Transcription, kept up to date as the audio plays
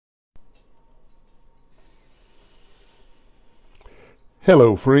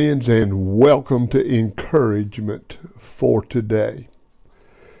Hello, friends, and welcome to Encouragement for Today.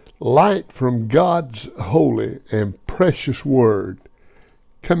 Light from God's holy and precious Word,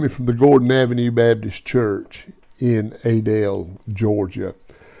 coming from the Gordon Avenue Baptist Church in Adel, Georgia.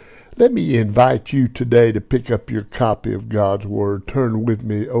 Let me invite you today to pick up your copy of God's Word. Turn with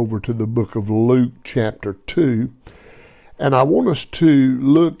me over to the book of Luke, chapter 2. And I want us to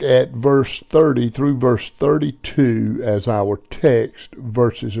look at verse 30 through verse 32 as our text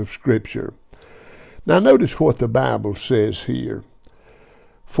verses of Scripture. Now notice what the Bible says here.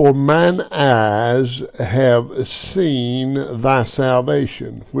 For mine eyes have seen thy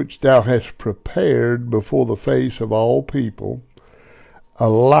salvation, which thou hast prepared before the face of all people, a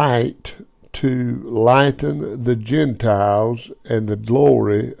light to lighten the Gentiles and the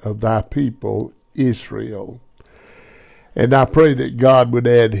glory of thy people Israel. And I pray that God would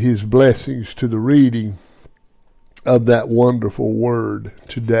add his blessings to the reading of that wonderful word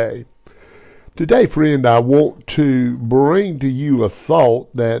today. Today, friend, I want to bring to you a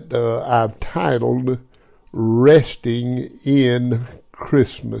thought that I've titled Resting in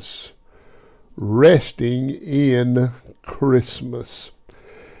Christmas. Resting in Christmas.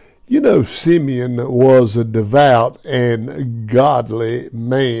 You know, Simeon was a devout and godly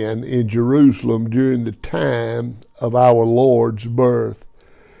man in Jerusalem during the time of our Lord's birth.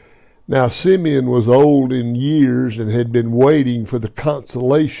 Now, Simeon was old in years and had been waiting for the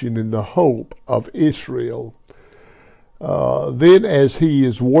consolation and the hope of Israel. Then, as he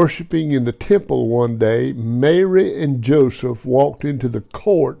is worshiping in the temple one day, Mary and Joseph walked into the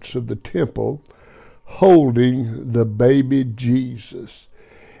courts of the temple holding the baby Jesus.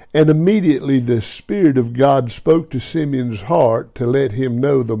 And immediately the Spirit of God spoke to Simeon's heart to let him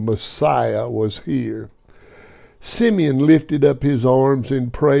know the Messiah was here. Simeon lifted up his arms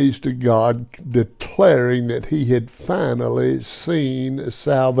in praise to God, declaring that he had finally seen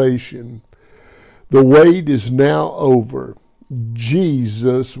salvation. The wait is now over.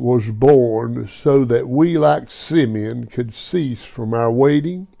 Jesus was born so that we, like Simeon, could cease from our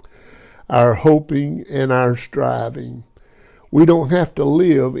waiting, our hoping, and our striving. We don't have to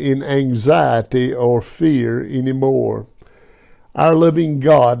live in anxiety or fear anymore. Our living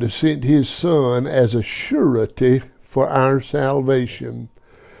God sent his Son as a surety for our salvation.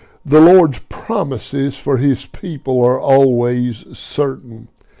 The Lord's promises for his people are always certain.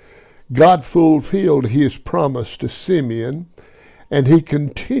 God fulfilled his promise to Simeon, and he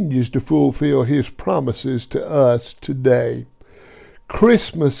continues to fulfill his promises to us today.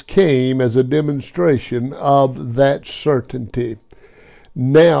 Christmas came as a demonstration of that certainty.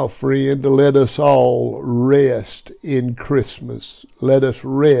 Now, friend, let us all rest in Christmas. Let us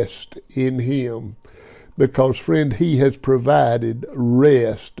rest in him. Because, friend, he has provided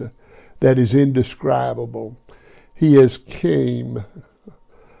rest that is indescribable. He has came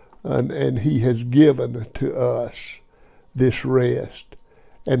and he has given to us this rest.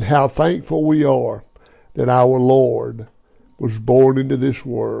 And how thankful we are that our Lord was born into this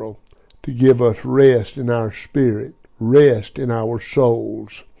world to give us rest in our spirit, rest in our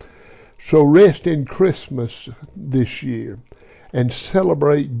souls. So rest in Christmas this year and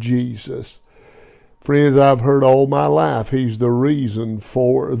celebrate Jesus. Friends, I've heard all my life he's the reason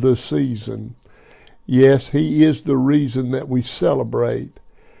for the season. Yes, he is the reason that we celebrate.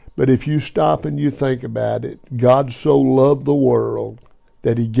 But if you stop and you think about it, God so loved the world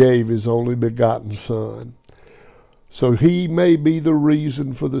that he gave his only begotten Son. So he may be the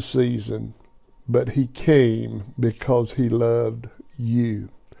reason for the season, but he came because he loved you.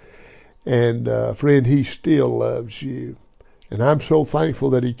 And friend, he still loves you. And I'm so thankful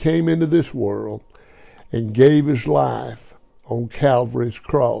that he came into this world and gave his life on Calvary's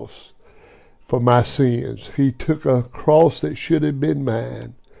cross for my sins. He took a cross that should have been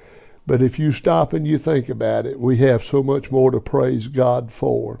mine. But if you stop and you think about it, we have so much more to praise God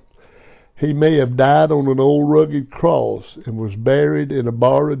for. He may have died on an old rugged cross and was buried in a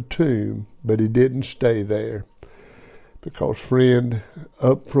borrowed tomb, but he didn't stay there. Because, friend,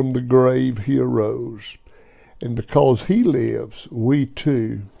 up from the grave he arose. And because he lives, we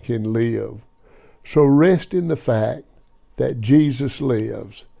too can live. So rest in the fact that Jesus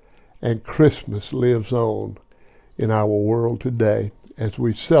lives and Christmas lives on in our world today as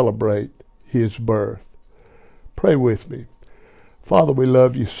we celebrate his birth. Pray with me. Father, we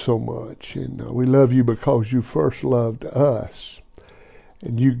love you so much, and we love you because you first loved us,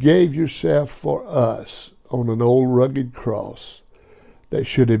 and you gave yourself for us on an old rugged cross that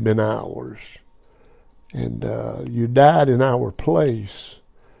should have been ours, and you died in our place,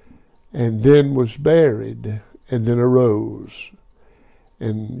 and then was buried, and then arose,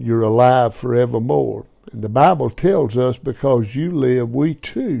 and you're alive forevermore, And the Bible tells us, because you live, we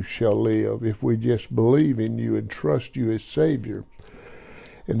too shall live, if we just believe in you and trust you as Savior.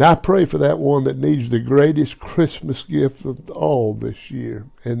 And I pray for that one that needs the greatest Christmas gift of all this year,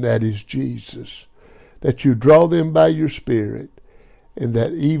 and that is Jesus. That you draw them by your Spirit, and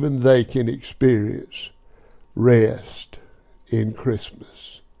that even they can experience rest in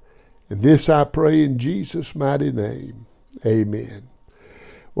Christmas. And this I pray in Jesus' mighty name. Amen.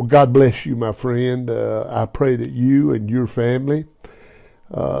 Well, God bless you, my friend. I pray that you and your family,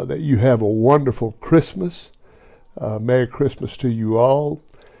 that you have a wonderful Christmas. Merry Christmas to you all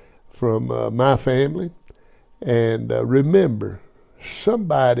from my family. And remember,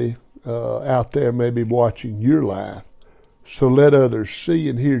 somebody out there may be watching your life. So let others see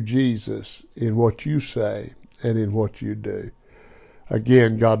and hear Jesus in what you say and in what you do.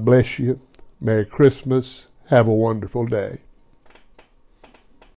 Again, God bless you. Merry Christmas. Have a wonderful day.